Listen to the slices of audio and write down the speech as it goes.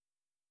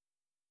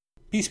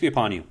Peace be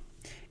upon you.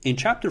 In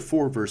chapter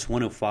 4, verse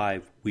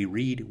 105, we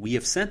read, "We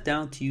have sent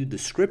down to you the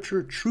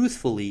scripture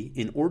truthfully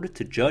in order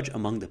to judge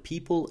among the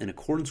people in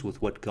accordance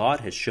with what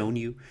God has shown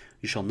you.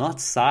 You shall not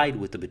side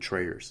with the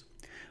betrayers."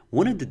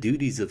 One of the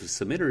duties of a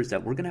submitter is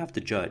that we're going to have to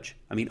judge.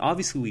 I mean,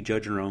 obviously we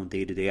judge in our own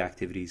day-to-day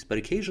activities, but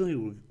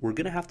occasionally we're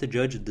going to have to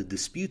judge the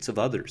disputes of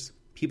others.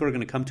 People are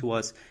going to come to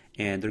us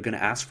and they're going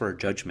to ask for our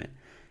judgment.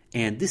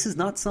 And this is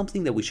not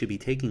something that we should be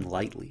taking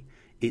lightly.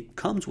 It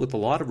comes with a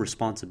lot of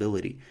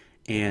responsibility.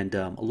 And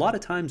a lot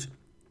of times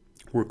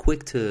we're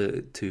quick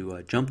to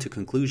jump to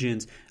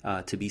conclusions,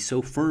 to be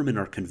so firm in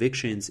our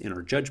convictions, in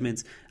our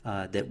judgments,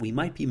 that we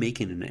might be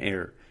making an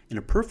error. And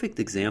a perfect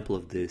example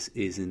of this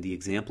is in the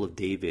example of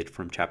David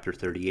from chapter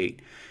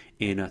 38.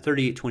 In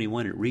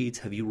 38:21 it reads,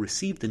 "Have you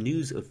received the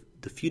news of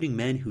the feuding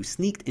men who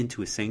sneaked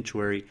into his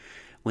sanctuary?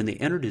 When they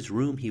entered his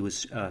room, he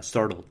was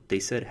startled. They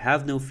said,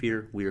 'Have no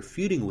fear, we are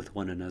feuding with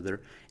one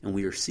another, and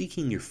we are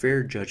seeking your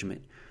fair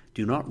judgment.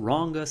 Do not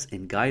wrong us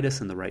and guide us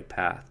in the right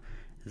path.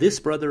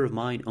 This brother of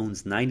mine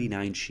owns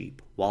 99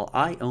 sheep, while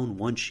I own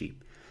 1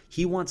 sheep.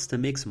 He wants to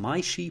mix my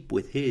sheep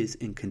with his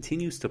and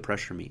continues to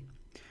pressure me.'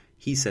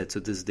 He said," so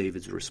this is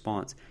David's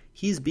response,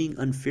 "He's being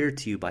unfair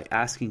to you by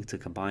asking to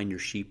combine your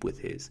sheep with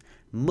his.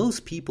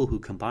 Most people who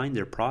combine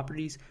their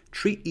properties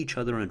treat each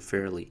other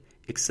unfairly,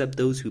 except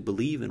those who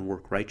believe and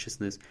work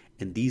righteousness,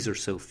 and these are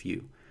so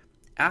few."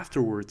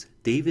 Afterwards,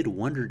 David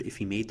wondered if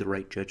he made the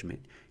right judgment.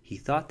 He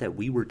thought that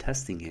we were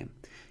testing him.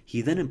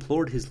 He then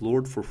implored his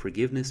Lord for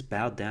forgiveness,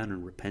 bowed down,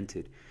 and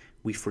repented.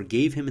 We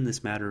forgave him in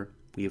this matter.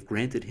 We have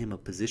granted him a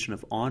position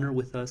of honor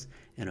with us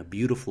and a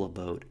beautiful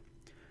abode.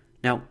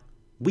 Now,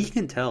 we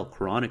can tell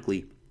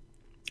chronically,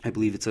 I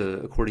believe it's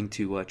according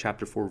to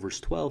chapter 4, verse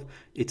 12,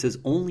 it says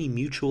only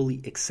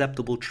mutually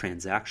acceptable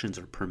transactions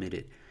are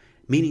permitted.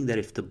 Meaning that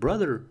if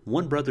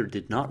one brother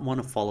did not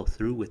want to follow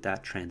through with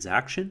that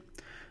transaction,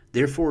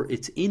 therefore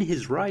it's in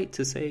his right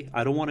to say,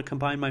 "I don't want to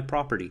combine my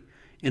property."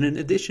 And in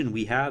addition,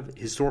 we have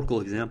historical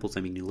examples.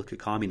 I mean, you look at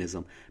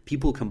communism,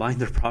 people who combine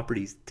their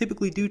properties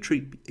typically do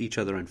treat each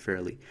other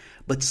unfairly.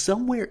 But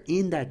somewhere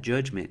in that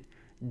judgment,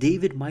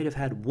 David might have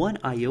had one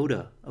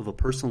iota of a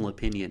personal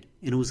opinion,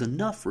 and it was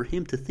enough for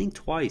him to think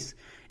twice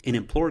and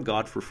implore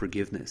God for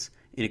forgiveness.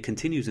 And it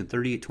continues in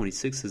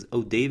 38:26, says,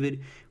 "O David,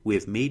 we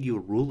have made you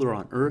a ruler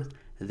on earth.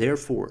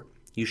 Therefore,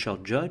 you shall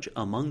judge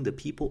among the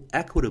people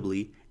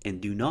equitably, and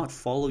do not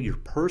follow your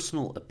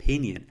personal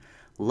opinion,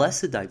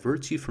 lest it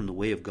diverts you from the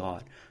way of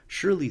God.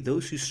 Surely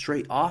those who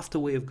stray off the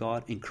way of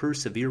God incur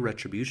severe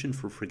retribution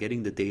for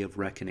forgetting the day of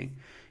reckoning."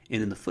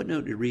 And in the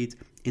footnote it reads,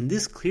 "In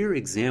this clear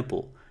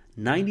example,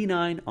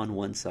 99 on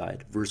one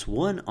side, verse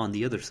 1 on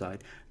the other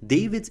side,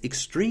 David's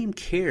extreme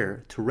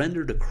care to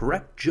render the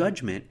correct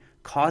judgment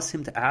caused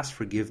him to ask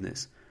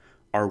forgiveness.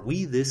 Are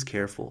we this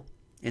careful?"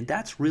 And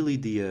that's really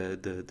the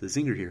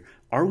zinger here.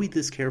 Are we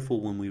this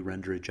careful when we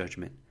render a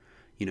judgment?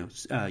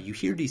 You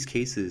hear these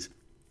cases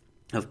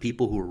of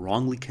people who were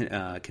wrongly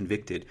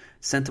convicted,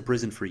 sent to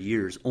prison for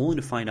years, only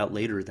to find out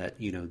later that,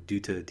 due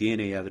to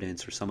DNA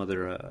evidence or some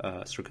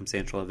other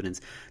circumstantial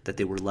evidence, that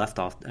they were left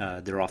off,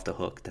 they're off the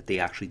hook, that they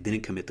actually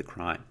didn't commit the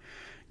crime.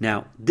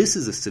 Now, this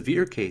is a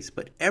severe case,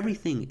 but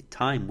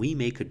time we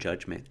make a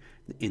judgment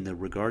in the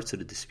regards to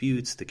the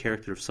disputes, the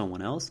character of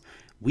someone else,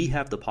 we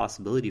have the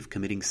possibility of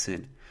committing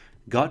sin.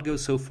 God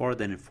goes so far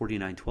that in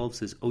 49:12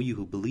 says, "O you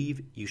who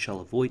believe, you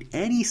shall avoid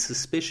any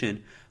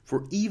suspicion,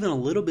 for even a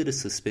little bit of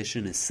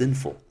suspicion is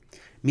sinful."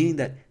 Meaning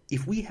that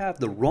if we have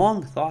the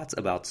wrong thoughts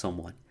about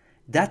someone,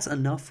 that's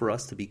enough for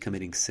us to be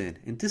committing sin.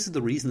 And this is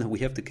the reason that we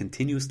have to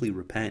continuously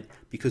repent,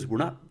 because we're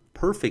not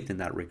perfect in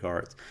that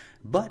regard.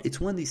 But it's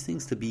one of these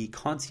things to be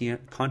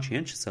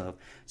conscientious of,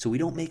 so we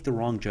don't make the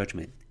wrong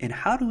judgment. And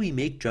how do we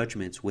make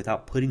judgments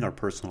without putting our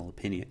personal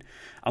opinion?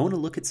 I want to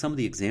look at some of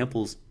the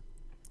examples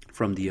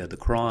from the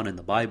Quran and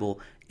the Bible,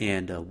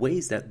 and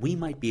ways that we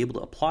might be able to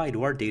apply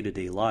to our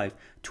day-to-day life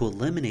to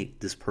eliminate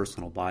this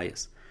personal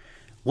bias.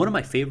 One of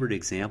my favorite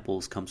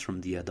examples comes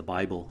from the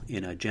Bible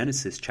in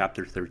Genesis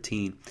chapter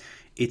 13.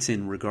 It's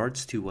in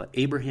regards to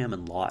Abraham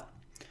and Lot.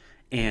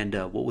 And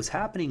what was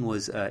happening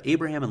was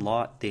Abraham and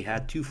Lot, they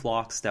had 2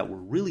 flocks that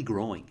were really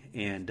growing,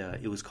 and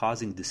it was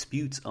causing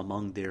disputes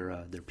among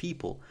their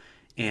people.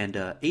 And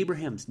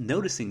Abraham,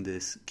 noticing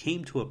this,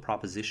 came to a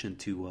proposition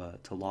to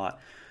Lot.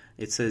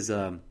 It says,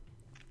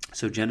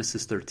 so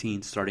Genesis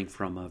 13, starting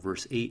from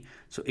verse 8,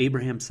 "So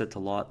Abraham said to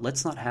Lot,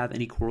 'Let's not have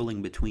any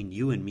quarreling between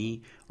you and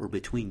me, or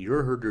between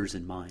your herders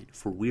and mine,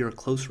 for we are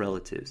close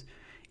relatives.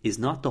 Is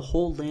not the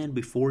whole land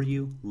before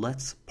you?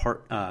 Let's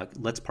part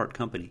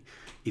company.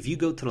 If you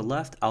go to the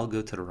left, I'll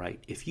go to the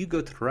right. If you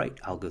go to the right,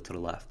 I'll go to the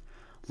left.'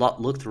 Lot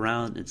looked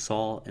around and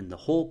saw, and the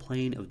whole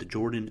plain of the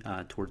Jordan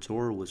towards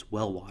Zoar was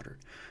well watered.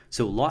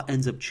 So Lot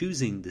ends up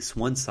choosing this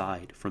one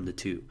side from the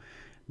two.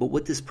 But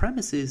what this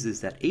premise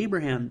is that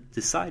Abraham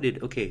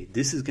decided, okay,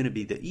 this is going to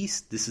be the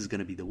east, this is going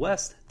to be the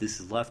west, this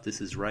is left,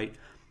 this is right.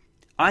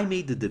 I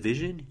made the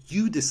division,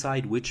 you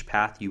decide which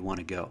path you want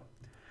to go.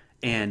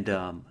 And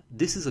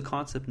this is a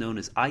concept known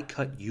as I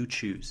cut, you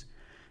choose.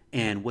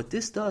 And what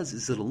this does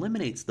is it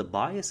eliminates the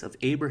bias of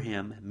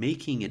Abraham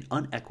making an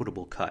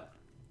unequitable cut.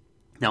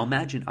 Now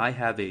imagine I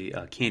have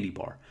a candy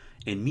bar,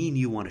 and me and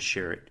you want to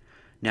share it.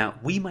 Now,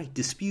 we might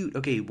dispute,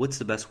 okay, what's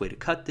the best way to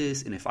cut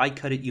this? And if I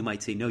cut it, you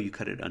might say, no, you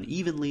cut it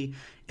unevenly.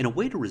 And a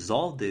way to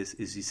resolve this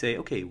is you say,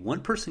 okay,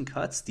 one person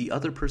cuts, the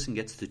other person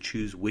gets to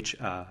choose which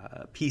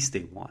piece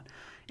they want.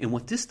 And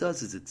what this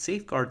does is it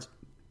safeguards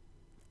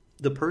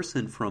the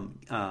person from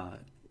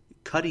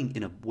cutting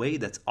in a way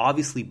that's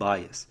obviously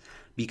biased.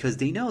 Because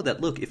they know that,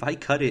 look, if I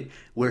cut it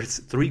where it's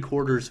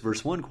 3/4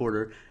 versus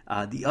 1/4,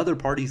 the other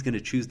party is going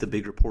to choose the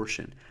bigger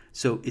portion.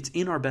 So it's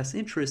in our best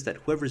interest that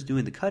whoever's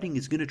doing the cutting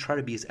is going to try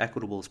to be as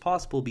equitable as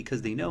possible,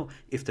 because they know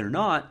if they're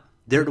not,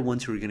 they're the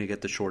ones who are going to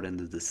get the short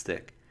end of the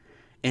stick.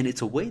 And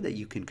it's a way that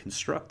you can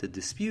construct a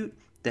dispute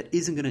that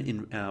isn't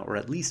going to, or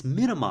at least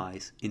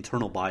minimize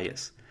internal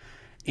bias.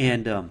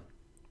 And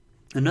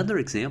another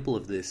example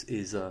of this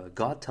is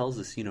God tells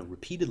us,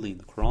 repeatedly in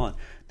the Quran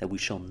that we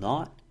shall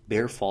not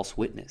bear false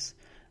witness.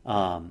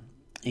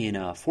 In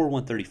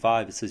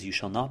 4:135 it says, you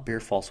shall not bear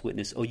false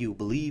witness, O you who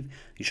believe,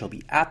 you shall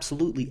be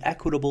absolutely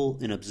equitable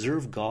and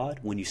observe God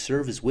when you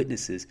serve as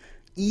witnesses,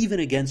 even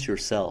against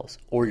yourselves,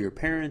 or your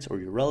parents, or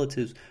your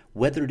relatives,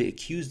 whether the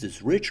accused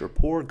is rich or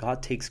poor,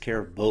 God takes care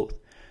of both.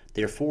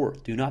 Therefore,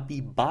 do not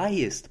be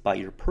biased by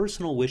your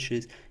personal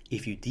wishes.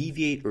 If you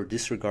deviate or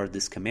disregard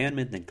this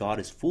commandment, then God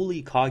is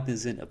fully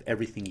cognizant of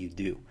everything you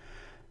do.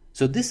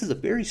 So this is a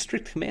very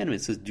strict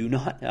commandment. It says, do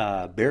not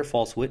bear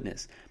false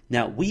witness.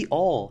 Now, we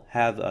all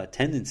have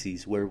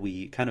tendencies where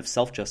we kind of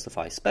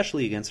self-justify,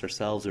 especially against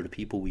ourselves or the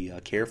people we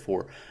care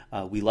for.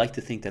 We like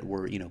to think that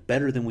we're,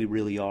 better than we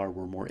really are.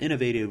 We're more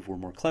innovative. We're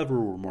more clever.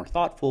 We're more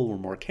thoughtful. We're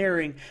more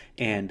caring,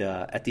 and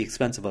at the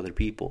expense of other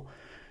people.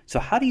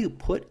 So how do you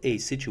put a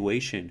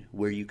situation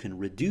where you can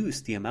reduce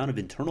the amount of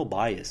internal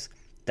bias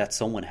that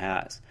someone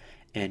has?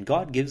 And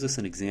God gives us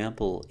an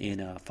example in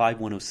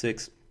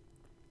 5:106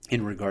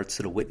 in regards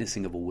to the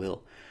witnessing of a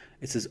will.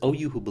 It says, O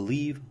you who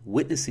believe,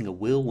 witnessing a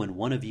will when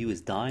one of you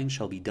is dying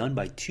shall be done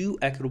by 2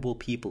 equitable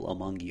people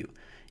among you.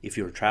 If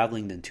you are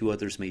traveling, then 2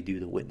 others may do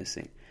the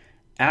witnessing.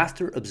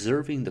 After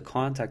observing the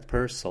contact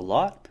prayer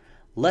salat,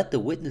 let the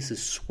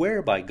witnesses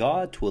swear by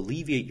God to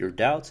alleviate your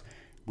doubts.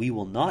 We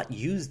will not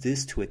use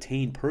this to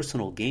attain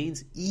personal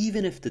gains,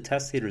 even if the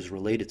testator is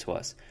related to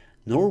us,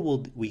 nor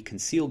will we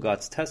conceal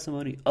God's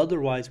testimony,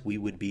 otherwise we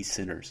would be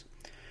sinners.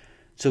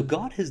 So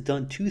God has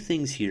done 2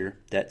 things here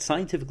that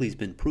scientifically has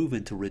been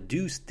proven to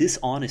reduce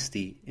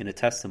dishonesty in a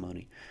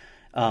testimony.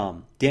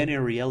 Dan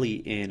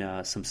Ariely,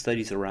 in some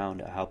studies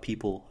around how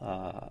people,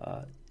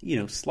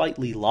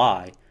 slightly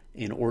lie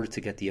in order to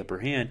get the upper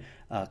hand,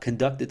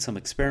 conducted some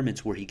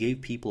experiments where he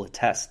gave people a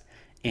test,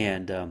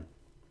 and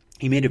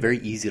he made it very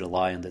easy to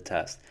lie on the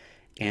test.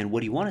 And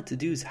what he wanted to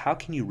do is, how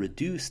can you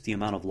reduce the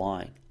amount of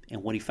lying?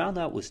 And what he found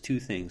out was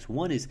 2 things.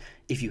 One is,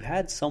 if you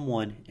had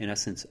someone, in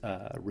essence,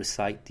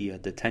 recite the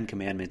 10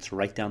 Commandments,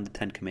 write down the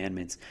 10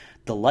 Commandments,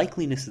 the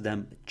likeliness of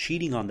them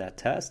cheating on that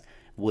test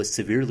was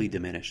severely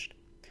diminished.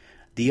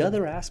 The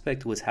other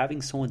aspect was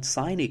having someone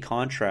sign a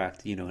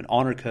contract, an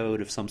honor code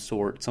of some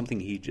sort,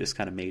 something he just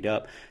kind of made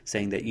up,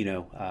 saying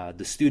that,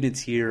 the students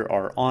here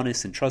are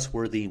honest and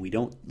trustworthy, and we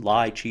don't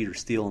lie, cheat, or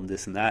steal, and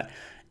this and that.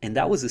 And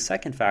that was the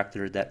second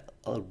factor that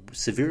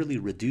severely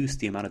reduced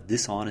the amount of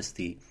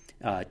dishonesty,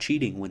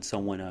 cheating, when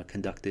someone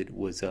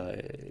was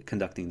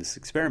conducting this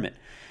experiment.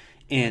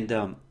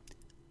 And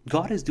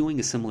God is doing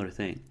a similar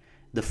thing.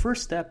 The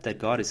first step that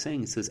God is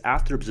saying, it says,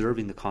 after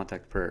observing the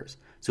contact prayers.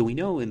 So we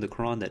know in the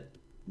Quran that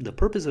the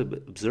purpose of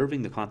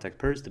observing the contact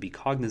prayers is to be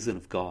cognizant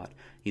of God,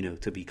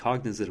 to be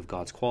cognizant of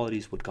God's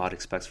qualities, what God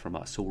expects from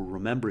us. So we're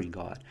remembering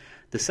God.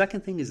 The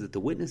second thing is that the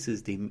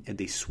witnesses,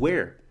 they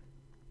swear.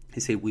 They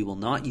say, we will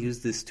not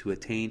use this to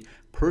attain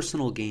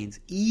personal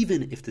gains,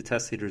 even if the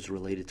testator is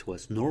related to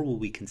us, nor will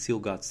we conceal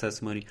God's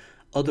testimony,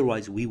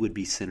 otherwise we would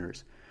be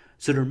sinners.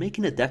 So they're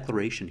making a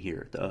declaration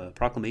here, a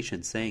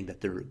proclamation saying that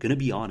they're going to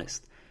be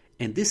honest.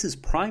 And this is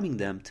priming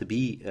them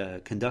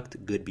to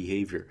conduct good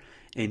behavior.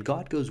 And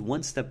God goes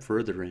one step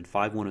further. In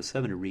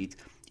 5:107 it reads,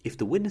 if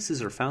the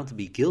witnesses are found to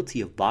be guilty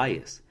of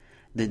bias,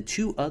 then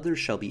 2 others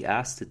shall be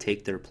asked to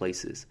take their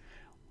places.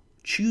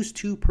 Choose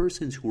 2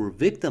 persons who were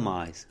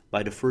victimized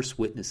by the first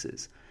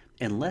witnesses,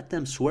 and let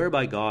them swear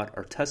by God,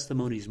 our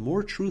testimony is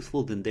more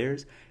truthful than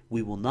theirs.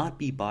 We will not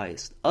be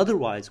biased.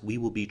 Otherwise, we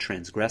will be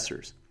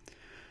transgressors.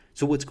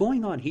 So what's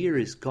going on here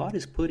is God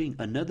is putting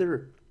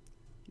another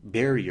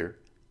barrier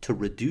to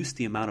reduce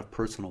the amount of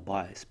personal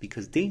bias,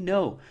 because they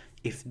know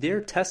if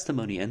their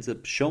testimony ends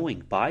up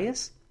showing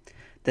bias,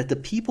 that the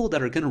people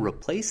that are going to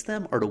replace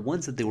them are the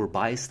ones that they were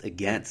biased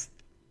against.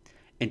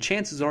 And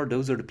chances are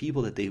those are the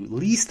people that they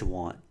least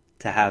want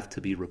to have to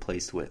be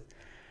replaced with.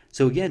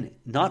 So again,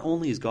 not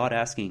only is God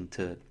asking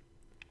to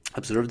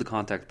observe the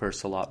contact prayer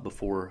salat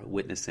before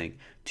witnessing,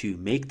 to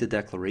make the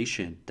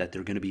declaration that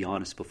they're going to be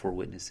honest before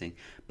witnessing,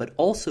 but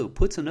also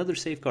puts another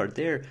safeguard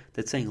there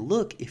that's saying,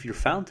 look, if you're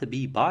found to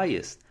be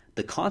biased,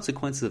 the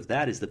consequences of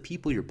that is the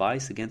people you're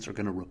biased against are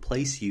going to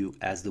replace you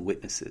as the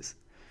witnesses.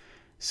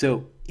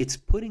 So it's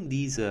putting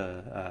these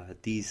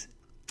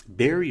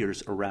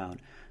barriers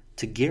around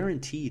to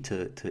guarantee,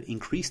 to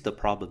increase the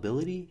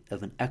probability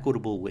of an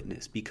equitable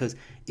witness, because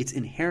it's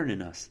inherent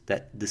in us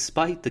that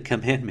despite the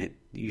commandment,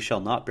 you shall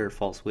not bear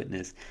false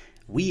witness,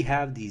 we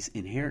have these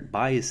inherent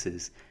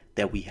biases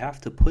that we have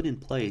to put in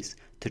place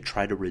to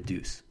try to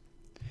reduce.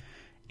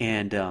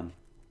 And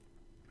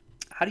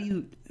how do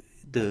you,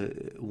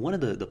 one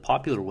of the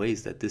popular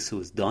ways that this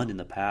was done in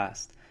the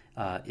past,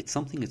 it's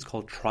something that's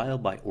called trial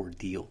by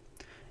ordeal.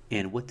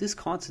 And what this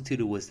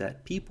constituted was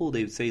that people,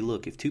 they would say,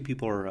 look, if two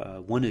people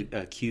are, one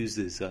accused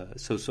is,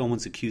 so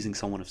someone's accusing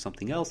someone of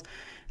something else,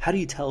 how do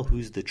you tell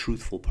who's the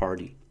truthful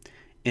party?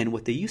 And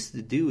what they used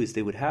to do is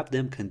they would have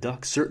them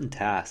conduct certain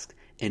tasks,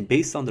 and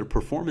based on their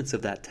performance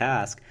of that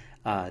task,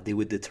 they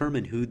would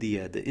determine who the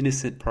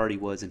innocent party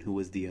was and who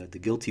was the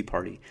guilty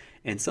party.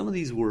 And some of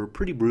these were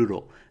pretty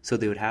brutal. So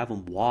they would have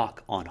them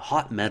walk on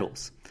hot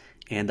metals.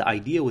 And the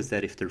idea was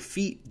that if their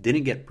feet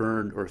didn't get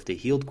burned or if they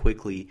healed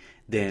quickly,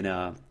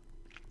 then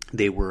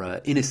they were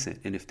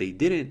innocent. And if they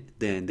didn't,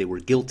 then they were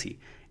guilty.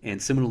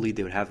 And similarly,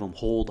 they would have them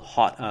hold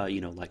hot,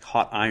 like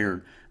hot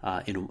iron,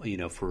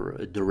 for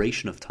a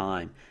duration of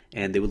time,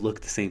 and they would look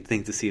at the same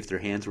thing to see if their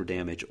hands were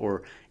damaged.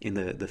 Or in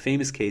the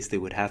famous case, they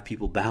would have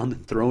people bound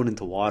and thrown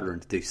into water,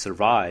 and if they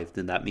survived,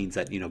 then that means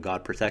that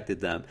God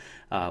protected them.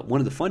 One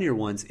of the funnier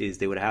ones is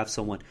they would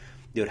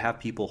have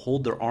people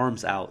hold their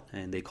arms out,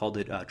 and they called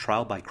it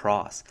trial by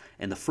cross.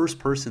 And the first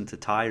person to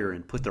tire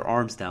and put their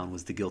arms down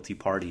was the guilty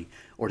party.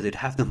 Or they'd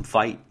have them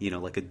fight,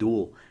 like a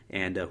duel,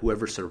 and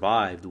whoever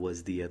survived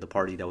was the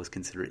party that was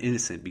considered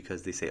innocent,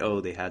 because they say,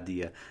 they had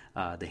the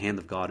hand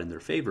of God in their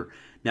favor.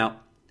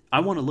 Now, I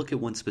want to look at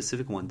one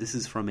specific one. This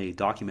is from a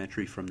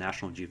documentary from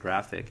National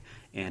Geographic,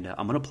 and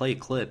I'm going to play a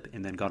clip,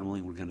 and then God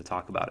willing, we're going to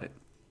talk about it.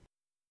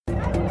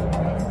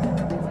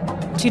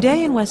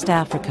 Today in West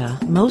Africa,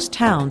 most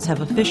towns have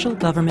official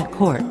government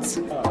courts.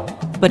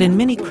 But in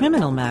many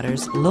criminal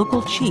matters,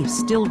 local chiefs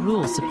still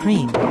rule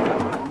supreme,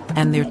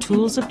 and their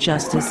tools of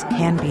justice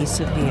can be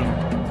severe.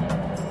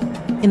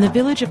 In the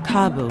village of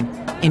Kabu,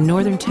 in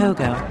northern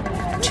Togo,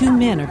 2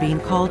 men are being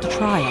called to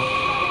trial.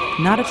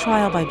 Not a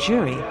trial by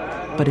jury,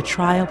 but a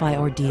trial by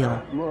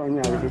ordeal.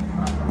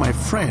 My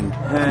friend,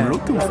 I'm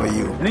looking for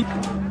you.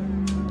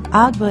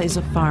 Agba is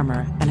a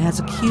farmer and has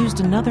accused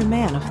another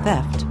man of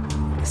theft.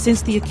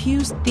 Since the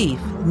accused thief,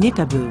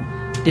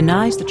 Nikabu,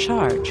 denies the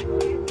charge,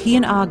 he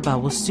and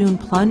Agba will soon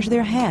plunge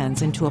their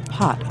hands into a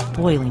pot of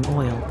boiling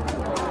oil.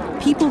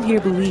 People here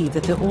believe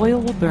that the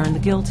oil will burn the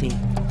guilty,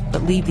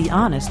 but leave the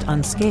honest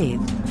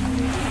unscathed.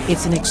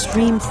 It's an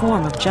extreme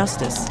form of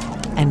justice,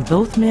 and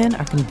both men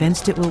are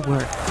convinced it will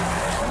work.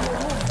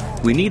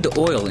 We need the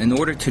oil in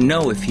order to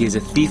know if he is a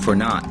thief or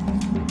not.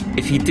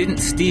 If he didn't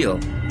steal,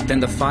 then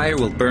the fire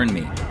will burn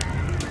me.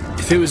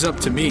 If it was up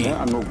to me,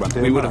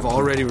 we would have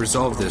already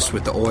resolved this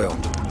with the oil.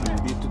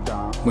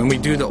 When we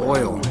do the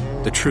oil,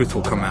 the truth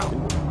will come out.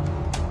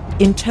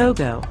 In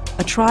Togo,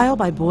 a trial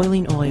by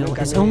boiling oil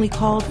is only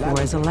called for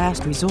as a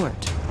last resort.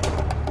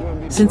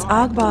 Since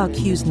Agba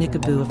accused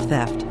Nikabu of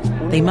theft,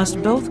 they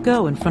must both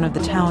go in front of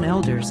the town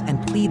elders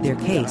and plead their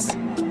case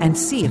and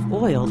see if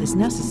oil is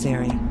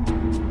necessary.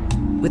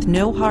 With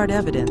no hard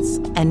evidence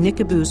and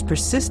Nikabu's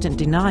persistent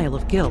denial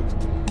of guilt,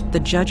 the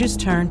judges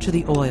turn to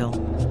the oil.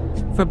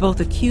 For both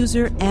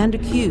accuser and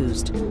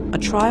accused, a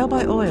trial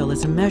by oil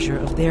is a measure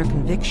of their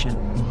conviction.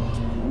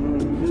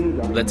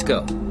 Let's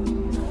go.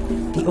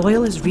 The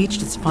oil has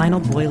reached its final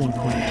boiling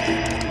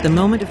point. The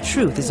moment of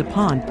truth is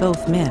upon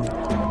both men.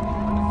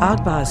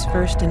 Agba is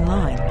first in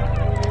line.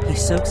 He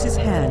soaks his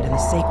hand in the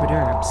sacred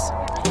herbs.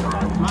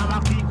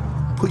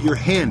 Put your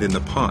hand in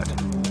the pot,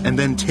 and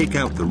then take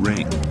out the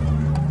ring.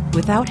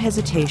 Without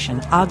hesitation,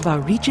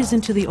 Agba reaches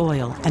into the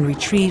oil and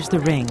retrieves the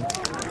ring.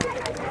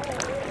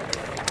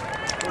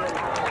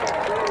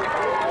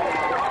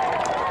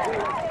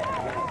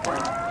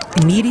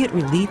 Immediate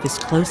relief is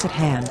close at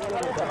hand.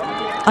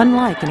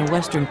 Unlike in a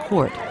Western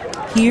court,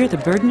 here the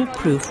burden of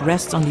proof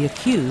rests on the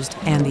accused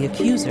and the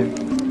accuser.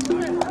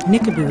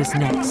 Nikabu is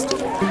next.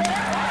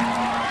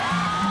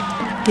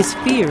 His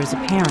fear is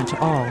apparent to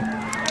all.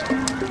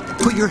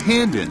 Put your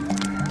hand in.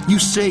 You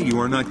say you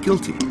are not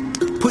guilty.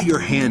 Put your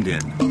hand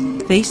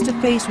in. Face to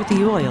face with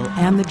the oil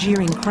and the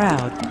jeering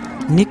crowd,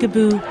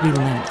 Nikabu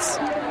relents.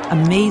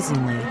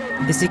 Amazingly,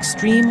 this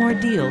extreme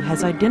ordeal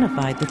has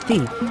identified the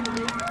thief.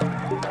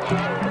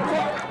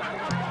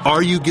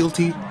 Are you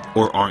guilty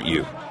or aren't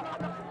you?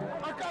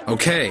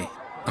 Okay,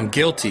 I'm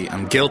guilty.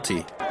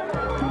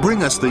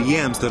 Bring us the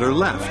yams that are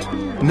left.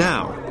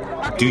 Now,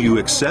 do you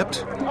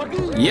accept?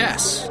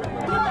 Yes.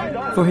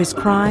 For his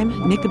crime,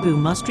 Nikabu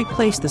must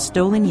replace the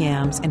stolen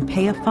yams and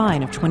pay a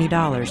fine of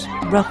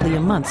 $20, roughly a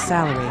month's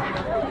salary.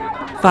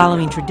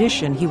 Following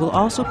tradition, he will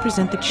also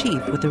present the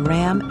chief with a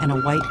ram and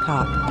a white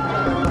cock.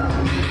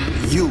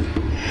 You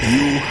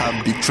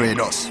have betrayed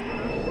us.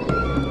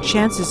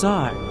 Chances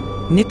are,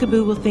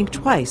 Nikabu will think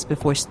twice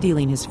before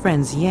stealing his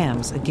friend's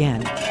yams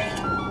again.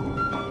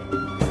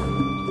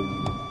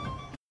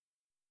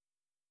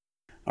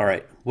 All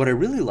right. What I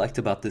really liked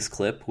about this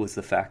clip was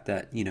the fact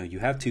that, you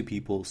have two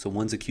people, so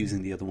one's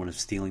accusing the other one of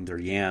stealing their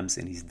yams,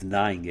 and he's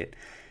denying it.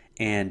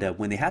 And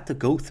when they had to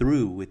go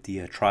through with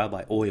the trial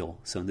by oil,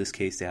 so in this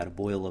case they had a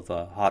boil of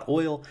hot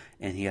oil,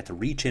 and he had to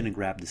reach in and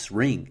grab this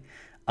ring,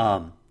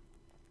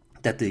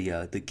 that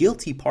the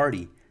guilty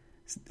party,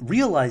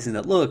 realizing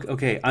that, look,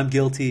 okay, I'm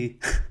guilty,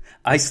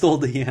 I stole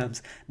the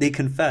yams, they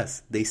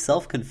confess, they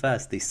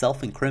self-confess, they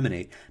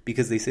self-incriminate,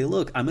 because they say,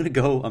 look, I'm going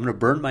to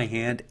burn my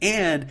hand,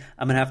 and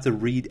I'm going to have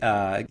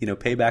to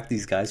pay back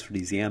these guys for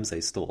these yams I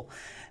stole.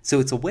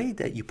 So it's a way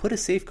that you put a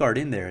safeguard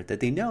in there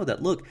that they know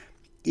that, look,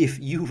 if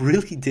you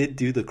really did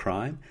do the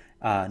crime,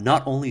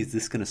 not only is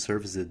this going to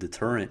serve as a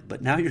deterrent,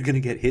 but now you're going to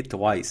get hit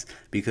twice,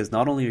 because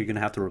not only are you going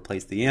to have to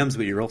replace the yams,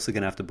 but you're also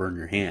going to have to burn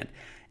your hand.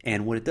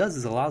 And what it does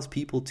is allows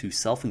people to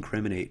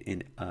self-incriminate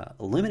and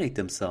eliminate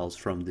themselves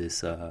from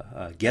this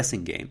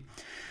guessing game.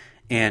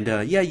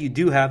 And you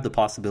do have the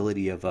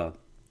possibility of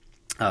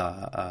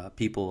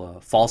people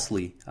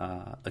falsely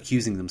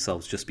accusing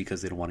themselves just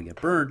because they don't want to get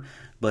burned.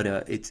 But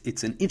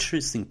it's an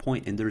interesting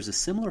point, and there's a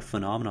similar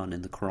phenomenon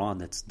in the Quran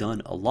that's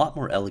done a lot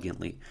more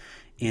elegantly.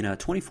 In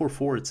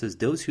 24:4, it says,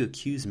 "Those who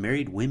accuse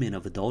married women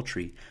of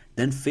adultery,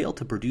 then fail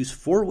to produce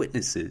 4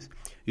 witnesses,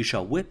 you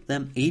shall whip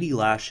them 80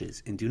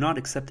 lashes, and do not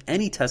accept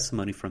any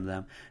testimony from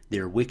them. They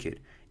are wicked.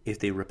 If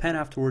they repent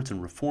afterwards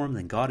and reform,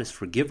 then God is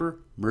forgiver,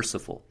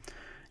 merciful."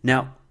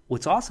 Now,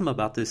 what's awesome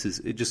about this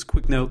is, just a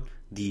quick note,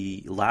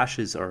 the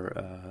lashes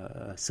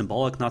are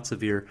symbolic, not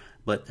severe,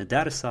 but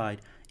that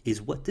aside,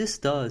 is what this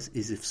does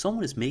is if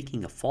someone is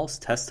making a false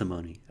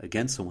testimony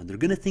against someone, they're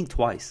going to think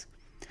twice,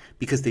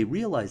 because they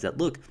realize that,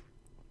 look,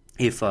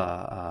 if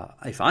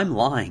I'm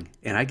lying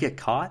and I get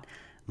caught,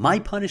 my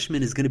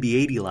punishment is going to be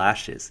 80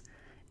 lashes.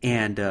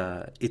 And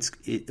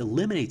it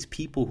eliminates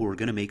people who are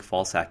going to make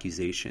false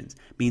accusations,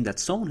 meaning that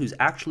someone who's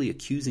actually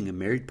accusing a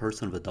married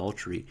person of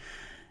adultery,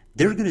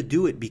 they're going to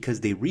do it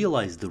because they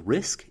realize the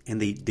risk, and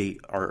they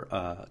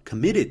are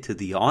committed to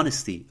the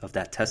honesty of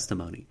that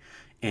testimony.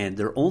 And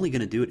they're only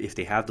going to do it if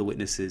they have the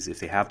witnesses, if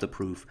they have the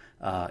proof,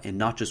 and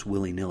not just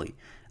willy-nilly.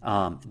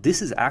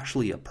 This is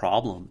actually a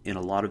problem in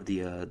a lot of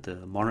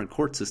the modern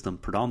court system,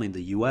 predominantly in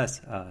the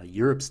U.S.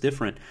 Europe's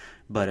different,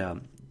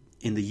 but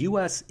in the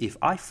U.S., if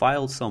I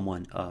filed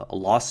someone a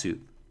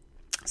lawsuit,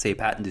 say a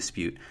patent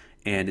dispute,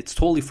 and it's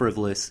totally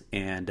frivolous,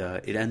 and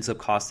it ends up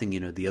costing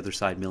the other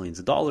side millions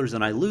of dollars,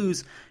 and I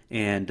lose,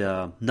 and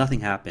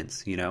nothing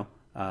happens,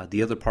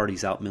 the other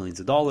party's out millions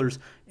of dollars,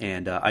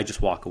 and I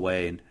just walk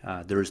away,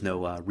 and there is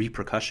no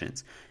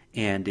repercussions.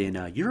 And in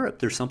Europe,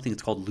 there's something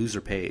that's called loser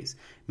pays,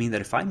 meaning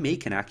that if I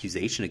make an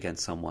accusation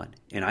against someone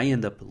and I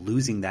end up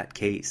losing that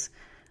case,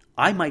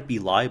 I might be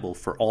liable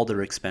for all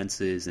their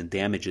expenses and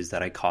damages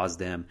that I caused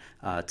them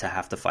to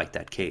have to fight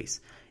that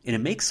case. And it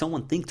makes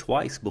someone think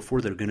twice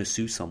before they're going to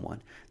sue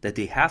someone, that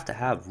they have to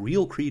have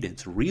real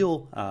credence,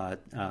 real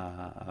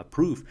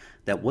proof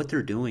that what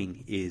they're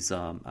doing is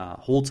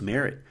holds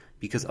merit.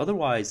 Because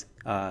otherwise,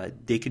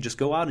 they could just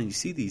go out, and you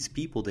see these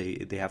people,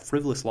 they have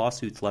frivolous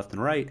lawsuits left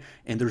and right,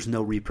 and there's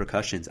no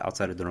repercussions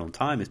outside of their own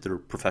time. If they're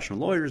professional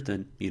lawyers,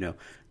 then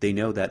they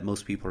know that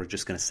most people are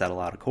just going to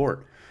settle out of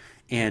court.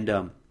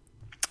 And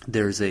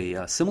there's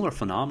a similar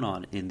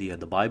phenomenon in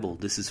the Bible.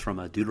 This is from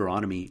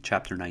Deuteronomy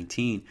chapter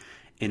 19,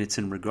 and it's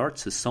in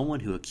regards to someone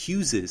who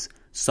accuses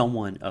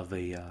someone of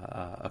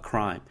a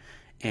crime.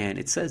 And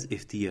it says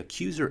if the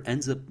accuser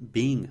ends up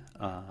being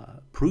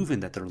proven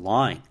that they're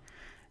lying,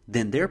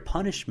 then their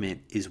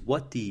punishment is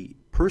what the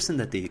person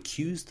that they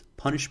accused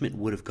punishment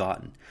would have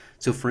gotten.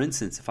 So for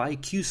instance, if I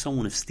accuse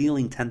someone of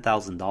stealing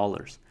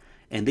 $10,000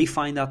 and they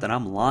find out that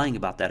I'm lying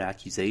about that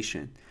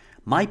accusation,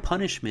 my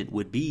punishment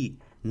would be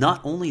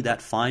not only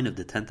that fine of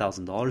the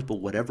 $10,000, but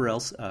whatever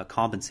else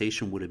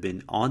compensation would have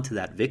been onto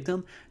that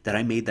victim that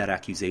I made that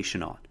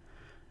accusation on.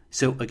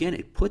 So again,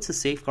 it puts a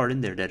safeguard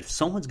in there that if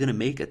someone's going to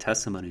make a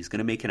testimony, is going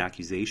to make an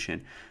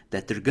accusation,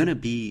 that they're going to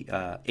be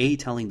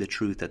telling the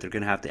truth, that they're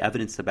going to have the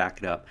evidence to back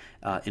it up,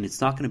 and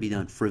it's not going to be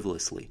done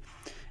frivolously.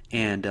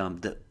 And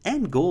the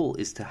end goal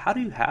is to, how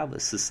do you have a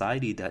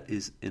society that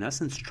is in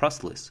essence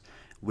trustless,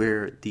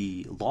 where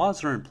the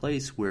laws are in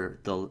place, where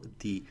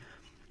the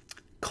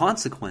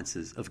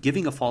consequences of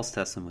giving a false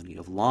testimony,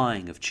 of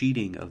lying, of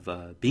cheating, of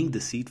being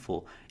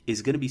deceitful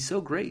is going to be so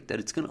great that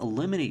it's going to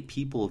eliminate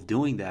people of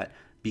doing that,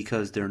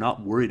 because they're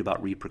not worried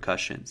about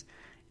repercussions.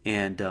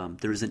 And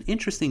there's an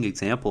interesting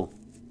example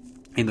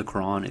in the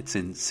Quran. It's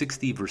in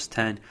 60 verse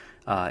 10,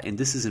 and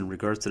this is in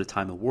regards to the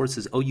time of war. It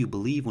says, "Oh, you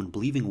believe, when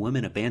believing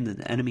women abandon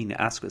the enemy and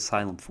ask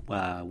asylum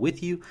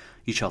with you,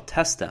 you shall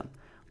test them.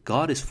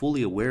 God is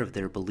fully aware of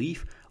their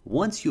belief.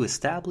 Once you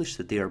establish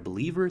that they are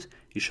believers,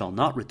 you shall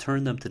not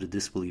return them to the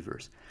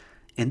disbelievers."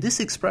 And this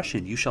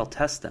expression, "you shall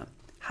test them,"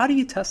 how do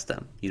you test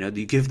them? Do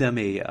you give them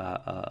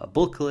a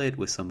booklet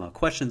with some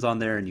questions on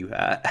there, and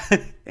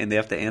and they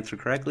have to answer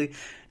correctly?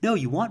 No,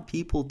 you want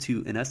people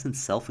to, in essence,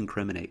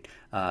 self-incriminate,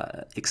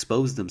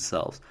 expose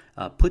themselves,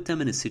 put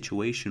them in a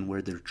situation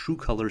where their true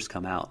colors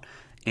come out.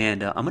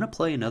 And I'm going to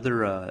play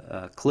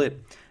another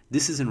clip.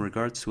 This is in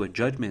regards to a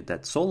judgment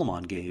that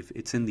Solomon gave.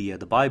 It's in the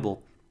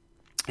Bible,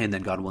 and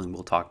then God willing,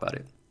 we'll talk about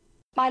it.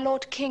 "My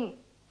Lord King,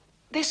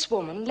 this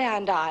woman, Leah,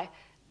 and I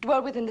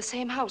dwell within the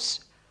same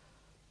house.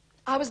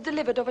 I was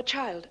delivered of a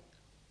child.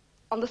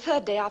 On the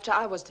third day after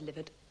I was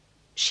delivered,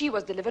 she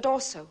was delivered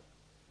also.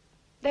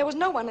 There was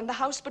no one in the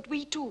house but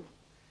we two.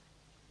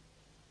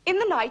 In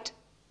the night,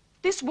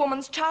 this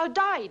woman's child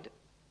died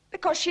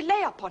because she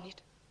lay upon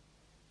it.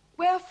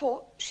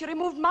 Wherefore, she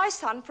removed my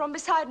son from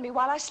beside me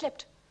while I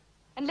slept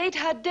and laid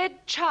her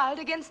dead child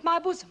against my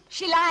bosom.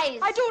 She lies.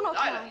 I do not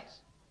lie.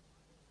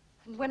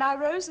 And when I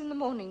rose in the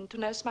morning to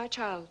nurse my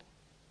child,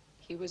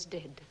 he was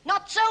dead.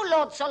 Not so,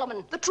 Lord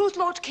Solomon. The truth,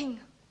 Lord King.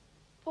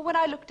 For when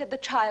I looked at the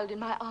child in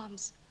my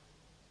arms,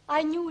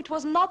 I knew it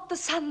was not the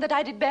son that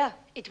I did bear.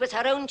 It was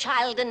her own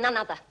child and none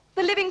other.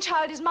 The living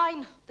child is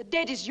mine. The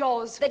dead is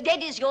yours. The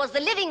dead is yours, the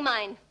living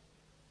mine.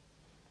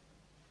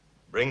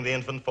 Bring the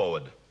infant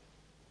forward.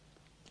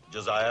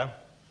 Josiah,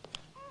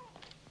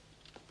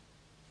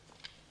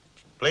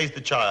 place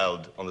the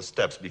child on the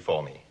steps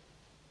before me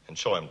and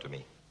show him to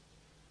me.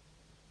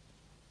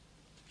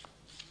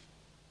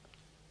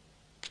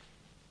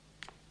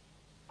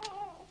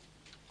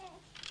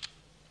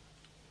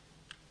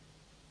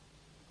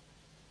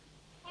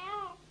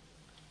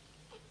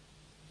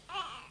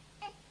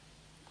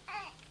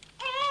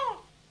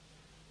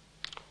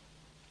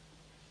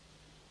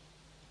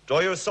 Draw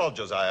your sword,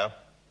 Josiah.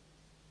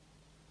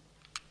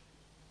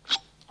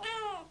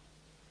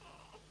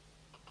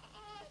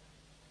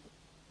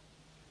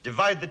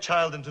 Divide the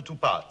child into two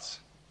parts.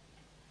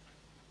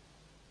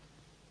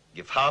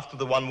 Give half to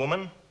the one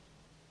woman,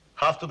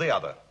 half to the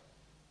other.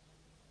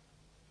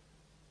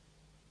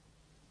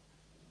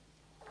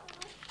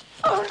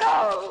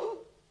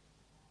 Oh,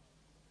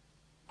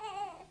 no!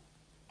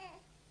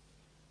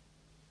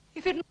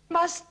 If it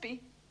must be,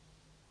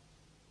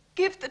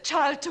 give the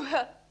child to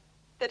her,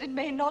 that it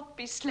may not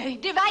be slain.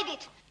 Divide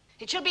it.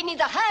 It shall be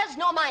neither hers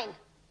nor mine.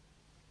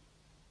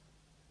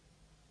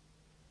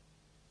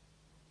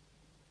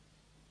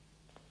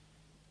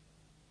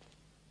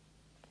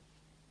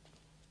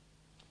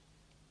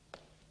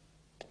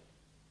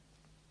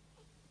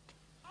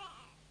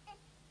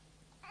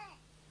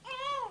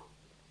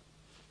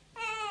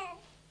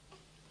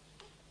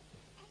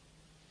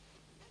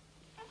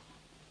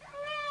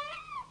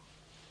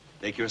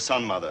 Take your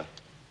son, Mother,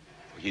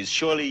 for he is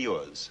surely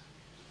yours.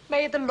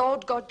 May the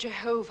Lord God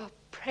Jehovah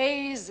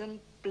praise and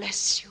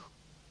bless you.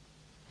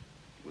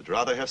 You would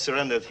rather have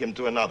surrendered him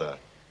to another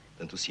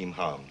than to see him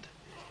harmed.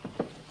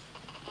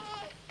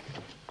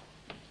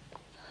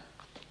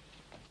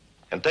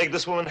 And take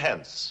this woman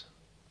hence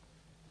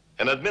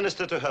and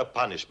administer to her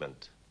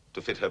punishment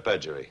to fit her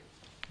perjury.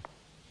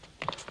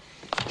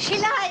 She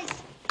lies.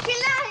 She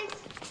lies.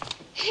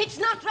 It's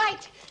not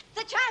right.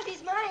 The child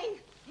is mine.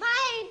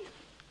 Mine.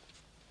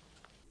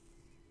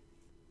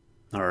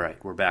 All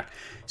right, we're back.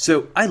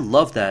 So I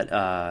love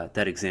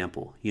that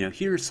example. You know,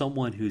 here's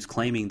someone who's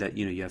claiming that,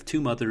 you know, you have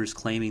two mothers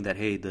claiming that,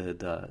 hey,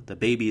 the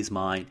baby is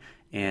mine,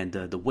 and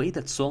the way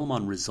that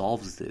Solomon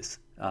resolves this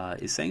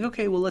is saying,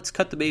 okay, well, let's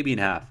cut the baby in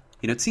half.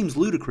 You know, it seems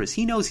ludicrous.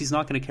 He knows he's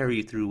not going to carry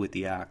you through with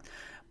the act,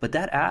 but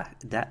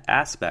that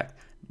aspect,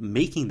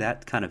 making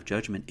that kind of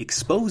judgment,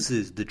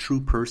 exposes the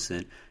true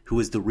person who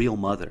is the real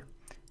mother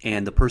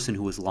and the person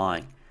who is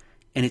lying.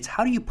 And it's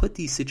how do you put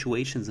these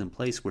situations in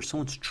place where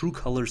someone's true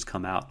colors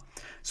come out?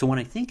 So when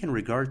I think in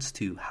regards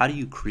to how do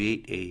you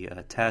create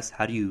a test,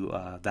 how do you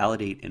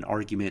validate an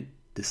argument,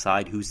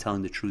 decide who's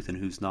telling the truth and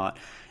who's not,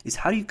 is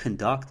how do you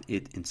conduct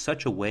it in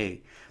such a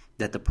way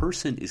that the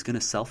person is going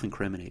to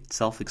self-incriminate,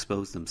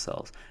 self-expose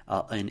themselves,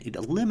 and it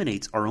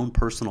eliminates our own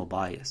personal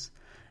bias.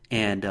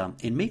 And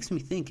it makes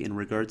me think in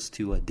regards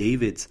to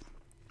David's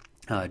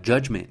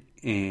judgment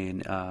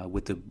and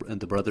with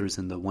the brothers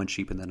and the one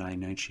sheep and the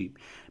 99 sheep.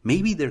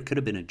 Maybe there could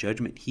have been a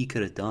judgment he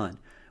could have done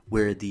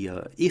where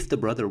if the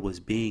brother was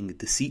being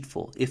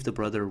deceitful, if the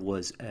brother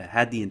was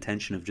had the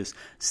intention of just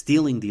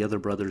stealing the other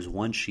brother's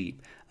one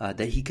sheep,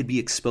 that he could be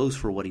exposed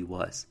for what he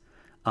was.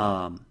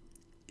 And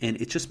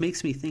it just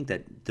makes me think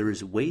that there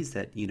is ways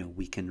that, you know,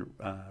 we can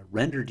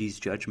render these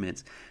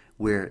judgments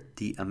where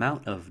the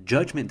amount of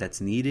judgment that's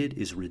needed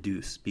is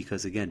reduced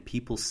because, again,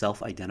 people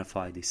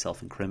self-identify, they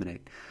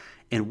self-incriminate.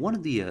 And one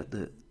of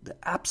the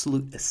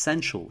absolute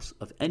essentials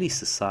of any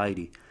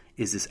society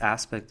is this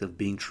aspect of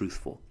being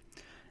truthful.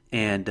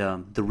 And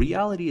the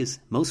reality is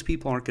most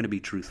people aren't going to be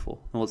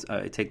truthful. Well,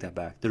 I take that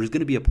back. There's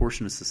going to be a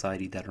portion of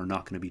society that are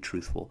not going to be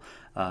truthful.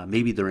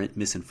 Maybe they're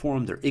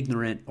misinformed, they're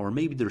ignorant, or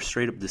maybe they're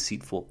straight up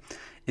deceitful.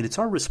 And it's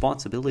our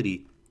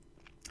responsibility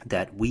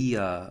that we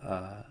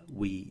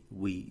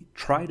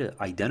try to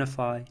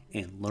identify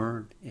and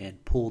learn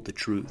and pull the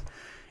truth.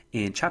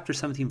 In chapter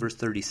 17, verse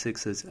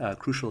 36 says,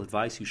 crucial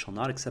advice, you shall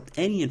not accept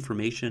any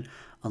information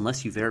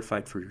unless you verify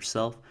it for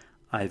yourself.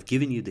 I have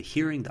given you the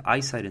hearing, the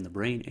eyesight, and the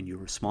brain, and you're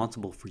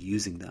responsible for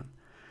using them.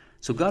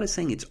 So God is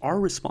saying it's our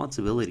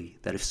responsibility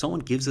that if someone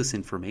gives us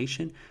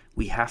information,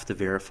 we have to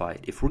verify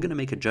it. If we're going to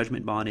make a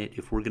judgment on it,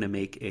 if we're going to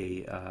make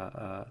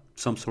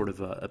some sort of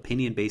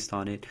opinion based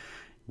on it,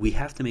 we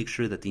have to make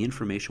sure that the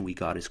information we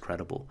got is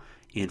credible.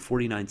 In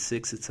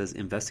 49:6, it says,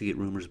 investigate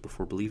rumors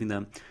before believing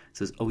them. It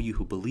says, O you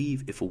who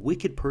believe, if a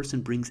wicked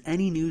person brings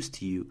any news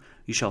to you,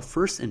 you shall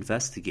first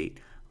investigate,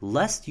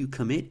 lest you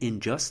commit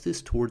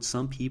injustice towards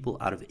some people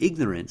out of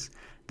ignorance,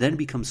 then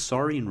become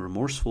sorry and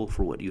remorseful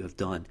for what you have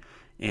done.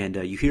 And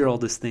you hear all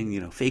this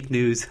thing, fake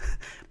news.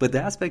 But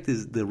the aspect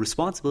is the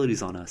responsibility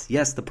is on us.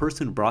 Yes, the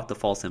person who brought the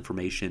false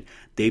information,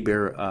 they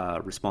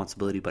bear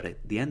responsibility. But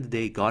at the end of the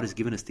day, God has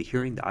given us the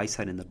hearing, the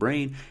eyesight, and the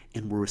brain,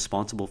 and we're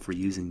responsible for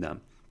using them.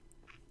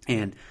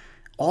 And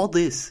all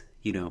this,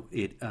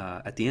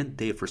 at the end of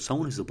the day, for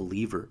someone who's a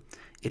believer,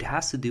 it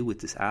has to do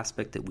with this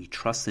aspect that we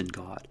trust in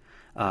God,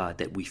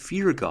 that we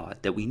fear God,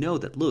 that we know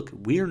that, look,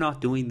 we're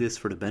not doing this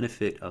for the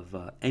benefit of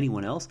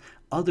anyone else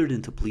other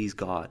than to please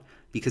God.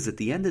 Because at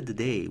the end of the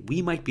day,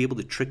 we might be able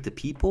to trick the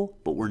people,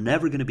 but we're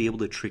never going to be able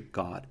to trick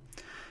God.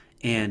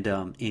 And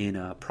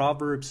in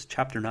Proverbs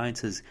chapter 9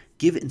 says,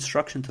 give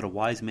instruction to the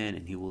wise man,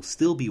 and he will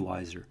still be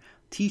wiser.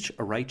 Teach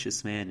a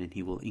righteous man, and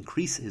he will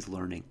increase his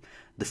learning.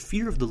 The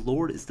fear of the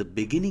Lord is the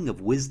beginning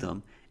of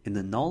wisdom, and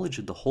the knowledge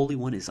of the Holy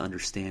One is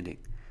understanding.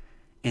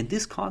 And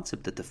this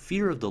concept that the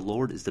fear of the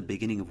Lord is the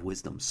beginning of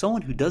wisdom,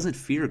 someone who doesn't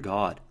fear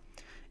God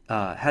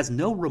has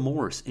no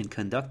remorse in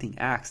conducting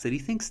acts that he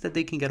thinks that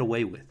they can get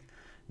away with.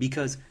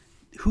 Because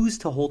who's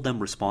to hold them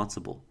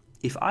responsible?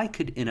 If I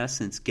could, in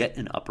essence, get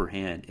an upper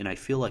hand, and I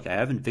feel like I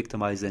haven't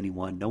victimized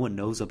anyone, no one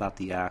knows about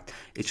the act,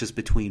 it's just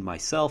between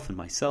myself and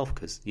myself,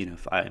 because,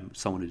 if I'm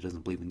someone who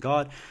doesn't believe in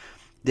God,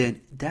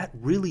 then that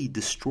really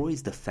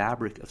destroys the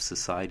fabric of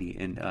society.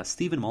 And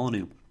Stephen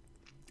Molyneux,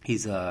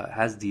 he's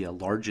has the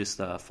largest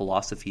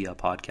philosophy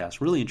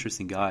podcast. Really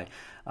interesting guy.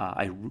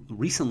 I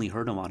recently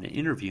heard him on an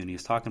interview, and he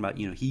was talking about,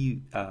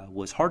 he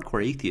was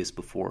hardcore atheist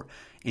before,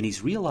 and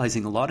he's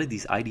realizing a lot of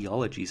these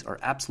ideologies are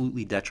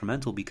absolutely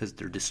detrimental because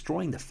they're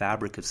destroying the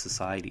fabric of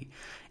society.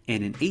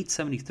 And in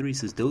 873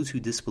 says, those who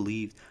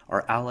disbelieve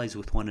are allies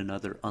with one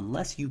another.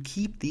 Unless you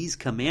keep these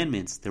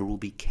commandments, there will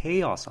be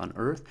chaos on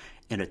earth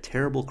and a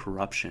terrible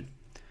corruption.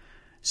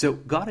 So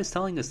God is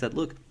telling us that,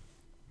 look,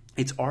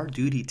 it's our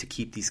duty to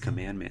keep these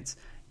commandments.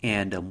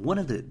 And one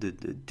of the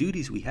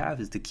duties we have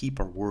is to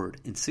keep our word.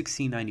 In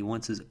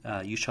 1691 says,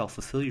 you shall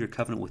fulfill your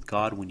covenant with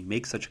God when you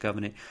make such a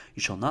covenant.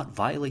 You shall not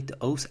violate the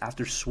oaths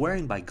after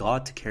swearing by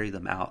God to carry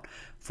them out.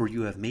 For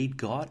you have made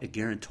God a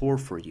guarantor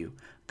for you.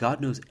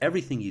 God knows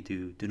everything you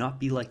do. Do not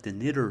be like the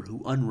knitter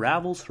who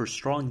unravels her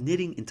strong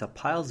knitting into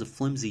piles of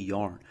flimsy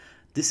yarn.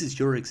 This is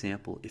your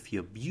example. If you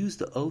abuse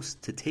the oaths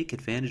to take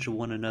advantage of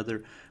one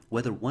another,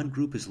 whether one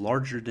group is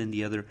larger than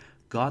the other,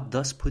 God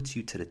thus puts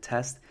you to the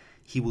test.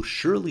 He will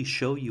surely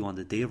show you on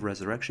the day of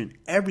resurrection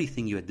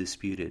everything you had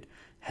disputed.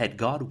 Had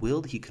God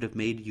willed, he could have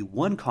made you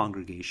one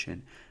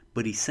congregation,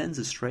 but he sends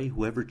astray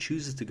whoever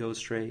chooses to go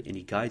astray, and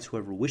he guides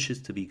whoever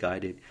wishes to be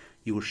guided.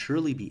 You will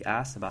surely be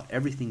asked about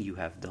everything you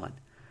have done.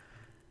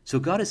 So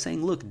God is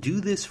saying, look, do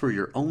this for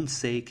your own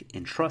sake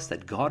and trust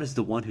that God is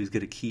the one who's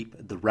going to keep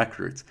the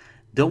records.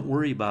 Don't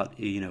worry about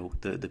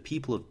the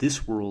people of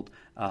this world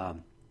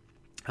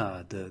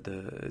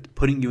the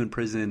putting you in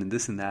prison and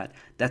this and that.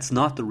 That's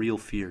not the real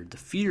fear. The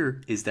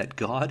fear is that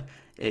God,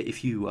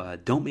 if you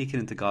don't make it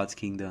into God's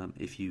kingdom,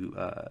 if you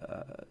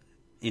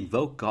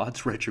invoke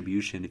God's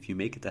retribution, if you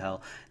make it to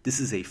hell,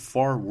 this is a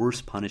far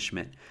worse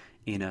punishment.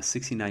 In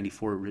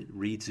 1694 it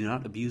reads, do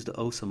not abuse the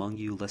oaths among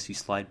you, lest you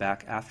slide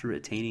back after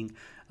attaining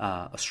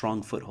a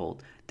strong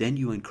foothold. Then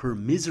you incur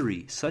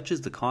misery, such as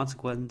the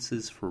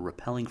consequences for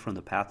repelling from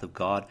the path of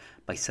God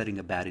by setting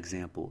a bad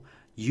example.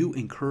 You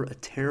incur a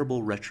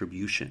terrible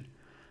retribution.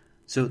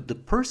 So the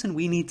person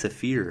we need to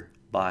fear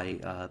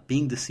by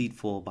being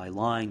deceitful, by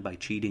lying, by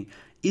cheating,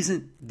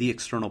 isn't the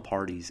external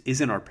parties,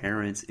 isn't our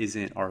parents,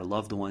 isn't our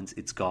loved ones,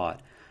 it's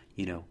God.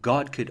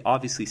 God could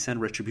obviously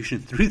send retribution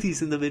through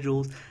these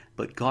individuals,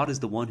 but God is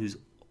the one who's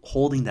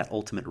holding that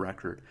ultimate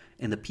record.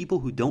 And the people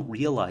who don't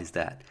realize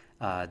that,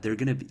 they're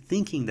going to be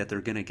thinking that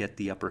they're going to get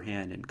the upper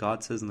hand. And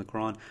God says in the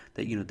Quran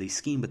that, they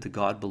scheme, but to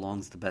God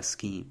belongs the best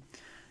scheme.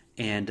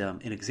 And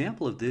an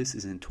example of this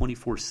is in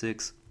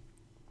 24:6,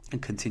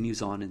 and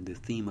continues on in the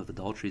theme of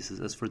adultery. It says,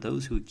 as for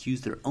those who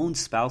accuse their own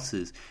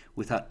spouses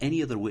without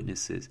any other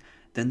witnesses,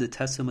 then the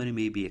testimony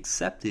may be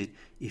accepted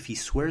if he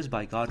swears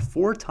by God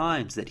 4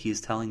 times that he is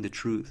telling the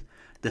truth.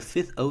 The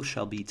 5th oath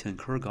shall be to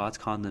incur God's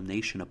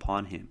condemnation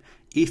upon him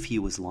if he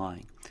was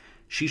lying.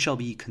 She shall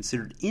be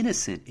considered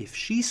innocent if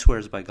she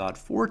swears by God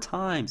 4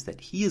 times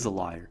that he is a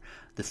liar.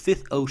 The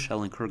 5th oath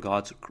shall incur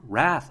God's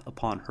wrath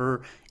upon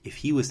her if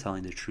he was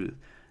telling the truth.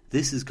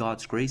 This is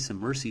God's grace and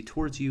mercy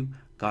towards you.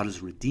 God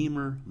is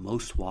Redeemer,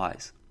 most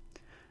wise.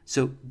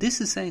 So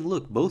this is saying,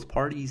 look, both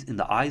parties in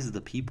the eyes of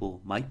the people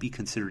might be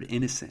considered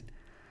innocent.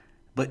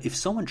 But if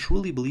someone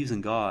truly believes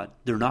in God,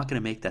 they're not going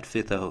to make that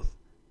 5th oath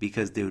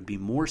because they would be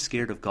more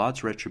scared of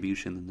God's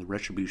retribution than the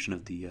retribution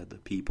of the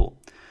people.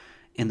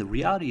 And the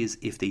reality is,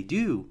 if they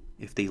do,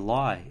 if they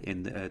lie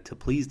and to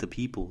please the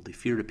people, they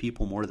fear the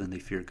people more than they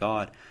fear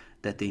God,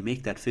 that they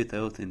make that 5th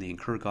oath and they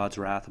incur God's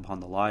wrath upon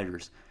the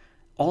liars,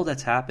 all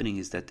that's happening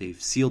is that they've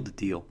sealed the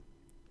deal.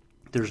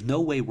 There's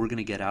no way we're going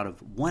to get out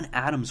of 1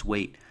 atom's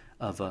weight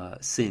of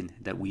sin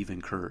that we've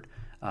incurred.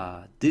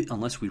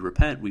 Unless we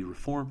repent, we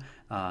reform,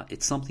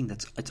 it's something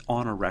it's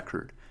on our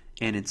record.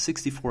 And in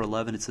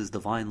 64:11 it says,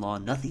 divine law,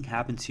 nothing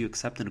happens to you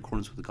except in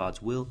accordance with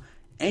God's will.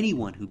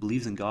 Anyone who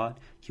believes in God,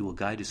 he will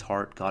guide his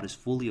heart. God is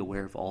fully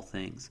aware of all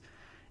things.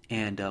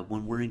 And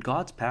when we're in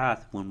God's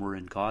path, when we're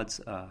in God's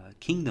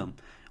kingdom,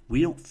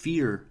 we don't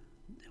fear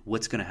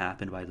what's going to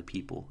happen by the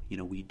people.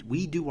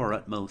 We do our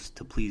utmost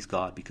to please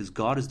God, because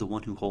God is the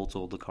one who holds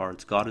all the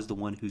cards. God is the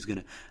one who's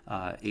going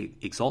to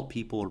exalt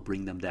people or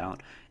bring them down.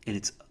 And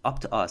it's up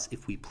to us.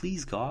 If we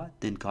please God,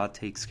 then God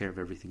takes care of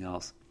everything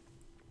else.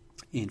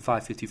 In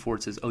 5:54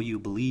 it says, "Oh, you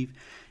believe,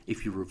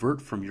 if you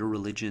revert from your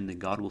religion, then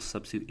God will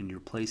substitute in your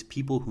place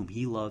people whom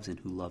he loves and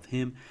who love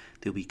him.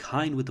 They'll be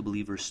kind with the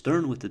believers,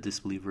 stern with the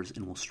disbelievers,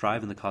 and will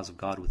strive in the cause of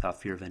God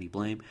without fear of any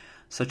blame.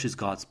 Such is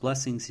God's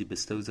blessings. He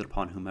bestows it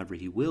upon whomever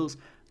he wills.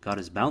 God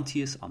is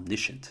bounteous,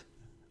 omniscient."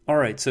 All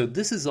right, so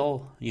this is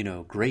all,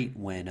 great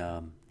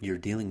when you're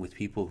dealing with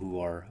people who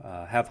are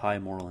have high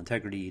moral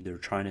integrity. They're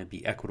trying to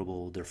be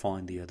equitable. They're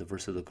following the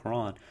verse of the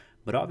Quran.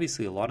 But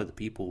obviously, a lot of the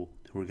people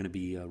who are going to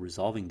be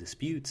resolving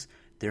disputes,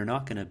 they're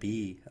not going to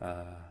be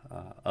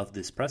of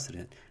this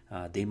precedent.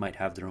 They might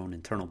have their own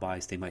internal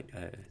bias. They might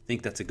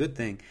think that's a good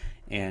thing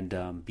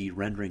and be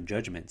rendering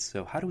judgments.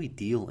 So how do we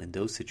deal in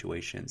those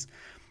situations?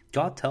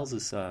 God tells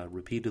us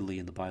repeatedly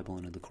in the Bible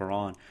and in the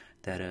Quran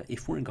that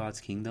if we're in God's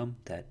kingdom,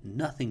 that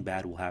nothing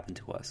bad will happen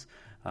to us.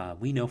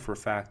 We know for a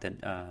fact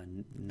that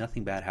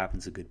nothing bad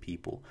happens to good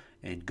people.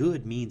 And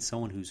good means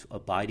someone who's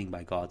abiding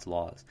by God's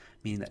laws,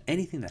 meaning that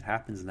anything that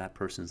happens in that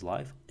person's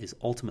life is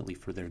ultimately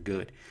for their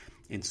good.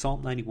 In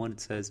Psalm 91 it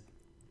says,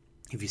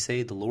 "If you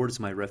say, 'The Lord is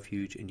my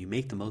refuge,' and you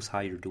make the Most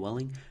High your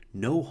dwelling,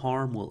 no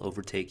harm will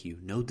overtake you,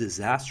 no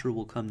disaster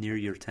will come near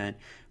your tent,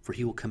 for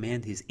he will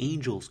command his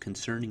angels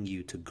concerning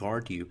you to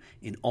guard you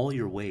in all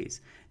your ways.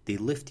 They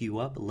lift you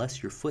up,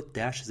 lest your foot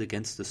dashes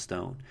against a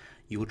stone.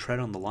 You will tread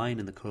on the lion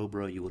and the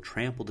cobra, you will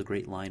trample the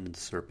great lion and the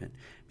serpent."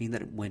 Meaning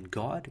that when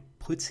God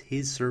puts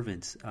his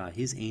servants,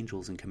 his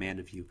angels in command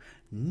of you,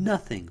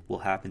 nothing will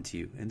happen to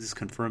you. And this is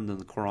confirmed in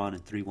the Quran in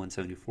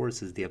 3:174. It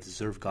says, "They have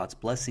deserved God's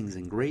blessings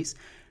and grace.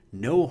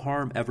 No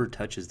harm ever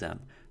touches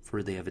them,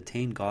 for they have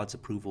attained God's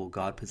approval.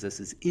 God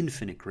possesses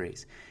infinite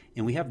grace."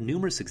 And we have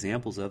numerous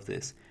examples of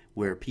this,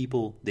 where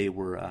people, they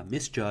were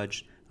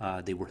misjudged,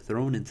 they were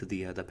thrown into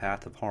the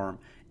path of harm,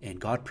 and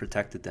God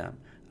protected them.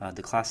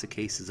 The classic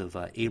cases of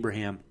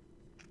Abraham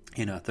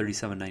in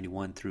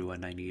 37:91 through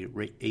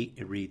 98,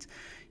 it reads,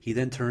 "He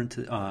then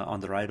turned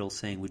on their idols,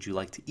 saying, 'Would you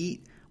like to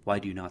eat? Why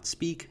do you not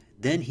speak?'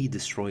 Then he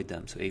destroyed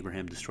them." So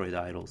Abraham destroyed the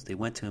idols. They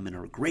went to him in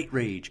a great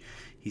rage.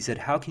 He said,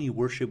 "How can you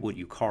worship what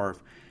you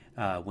carve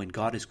when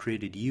God has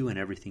created you and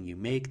everything you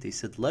make?" They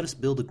said, "Let us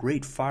build a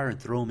great fire and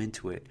throw him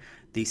into it."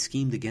 They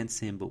schemed against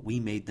him, but we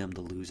made them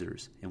the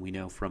losers. And we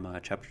know from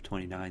chapter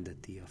 29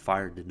 that the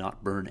fire did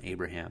not burn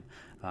Abraham,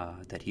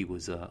 that he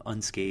was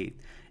unscathed.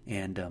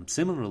 And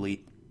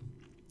similarly,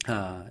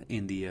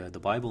 in the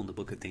Bible, in the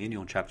book of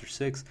Daniel, in chapter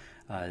 6,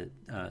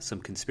 some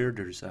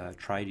conspirators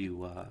try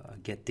to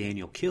get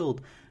Daniel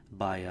killed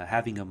by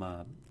having him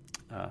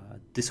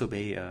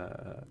disobey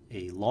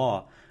a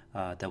law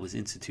that was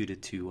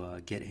instituted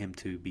to get him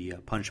to be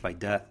punished by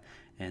death.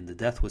 And the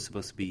death was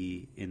supposed to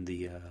be in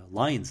the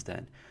lion's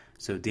den.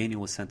 So Daniel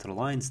was sent to the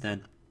lion's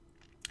den,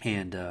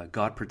 and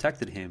God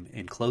protected him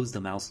and closed the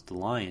mouth of the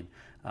lion,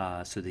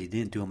 so they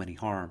didn't do him any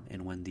harm.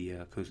 And when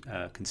the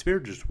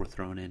conspirators were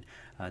thrown in,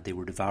 they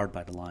were devoured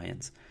by the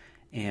lions.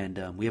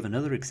 And we have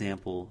another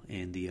example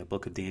in the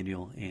book of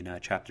Daniel in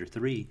chapter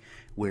 3,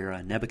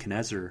 where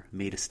Nebuchadnezzar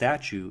made a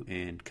statue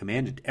and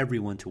commanded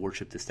everyone to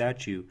worship the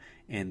statue,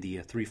 and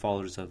the three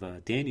followers of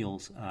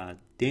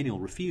Daniel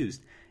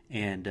refused,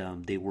 and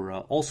they were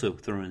also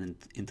thrown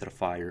into the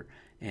fire,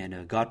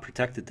 and God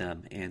protected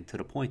them, and to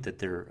the point that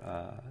their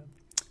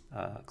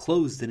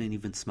clothes didn't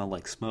even smell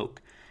like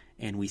smoke.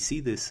 And we see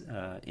this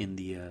in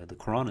the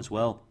Quran as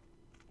well.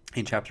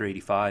 In chapter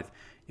 85,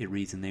 it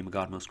reads, "In the name of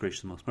God, most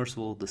gracious and most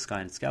merciful, the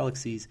sky and its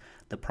galaxies,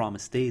 the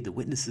promised day, the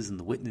witnesses and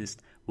the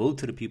witnessed. Woe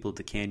to the people of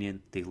the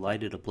canyon. They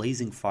lighted a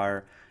blazing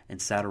fire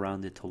and sat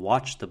around it to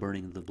watch the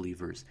burning of the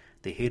believers.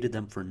 They hated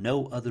them for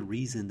no other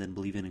reason than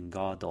believing in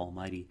God, the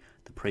Almighty,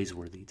 the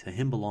Praiseworthy. To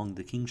him belonged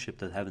the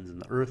kingship of the heavens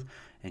and the earth,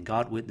 and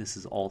God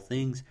witnesses all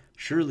things.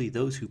 Surely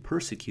those who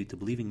persecute the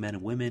believing men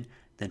and women,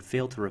 then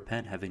fail to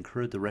repent, have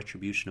incurred the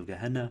retribution of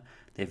Gehenna.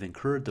 They have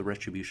incurred the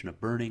retribution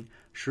of burning.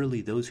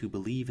 Surely those who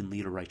believe and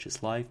lead a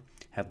righteous life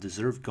have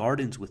deserved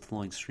gardens with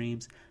flowing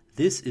streams.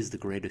 This is the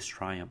greatest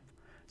triumph."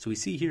 So we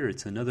see here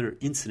it's another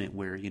incident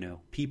where,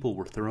 people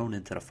were thrown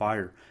into the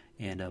fire,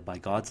 and by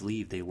God's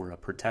leave they were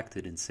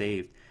protected and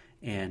saved.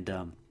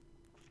 And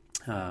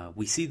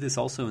we see this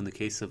also in the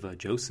case of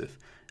Joseph.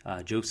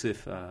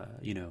 Joseph,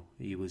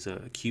 he was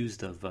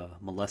accused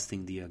of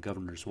molesting the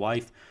governor's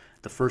wife.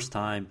 The first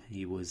time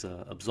he was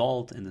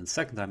absolved, and then the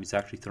second time he's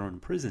actually thrown in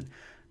prison.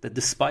 That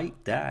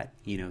despite that,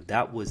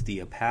 that was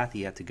the path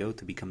he had to go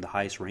to become the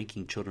highest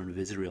ranking children of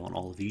Israel in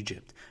all of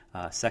Egypt,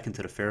 second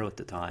to the Pharaoh at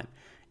the time.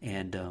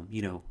 And,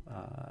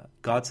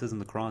 God says in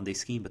the Quran, they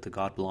scheme, but to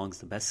God belongs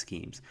the best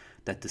schemes.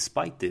 That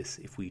despite this,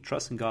 if we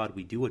trust in God,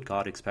 we do what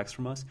God expects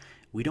from us,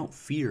 we don't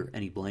fear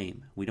any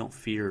blame. We don't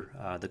fear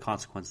the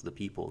consequence of the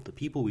people.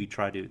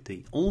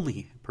 The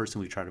only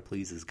person we try to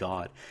please is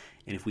God.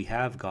 And if we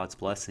have God's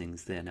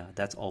blessings, then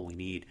that's all we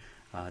need.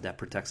 That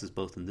protects us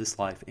both in this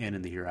life and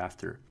in the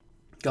hereafter.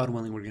 God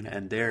willing, we're going to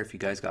end there. If you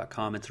guys got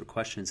comments or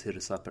questions, hit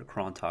us up at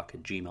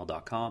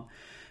qurantalk@gmail.com.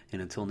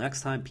 And until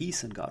next time,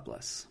 peace and God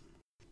bless.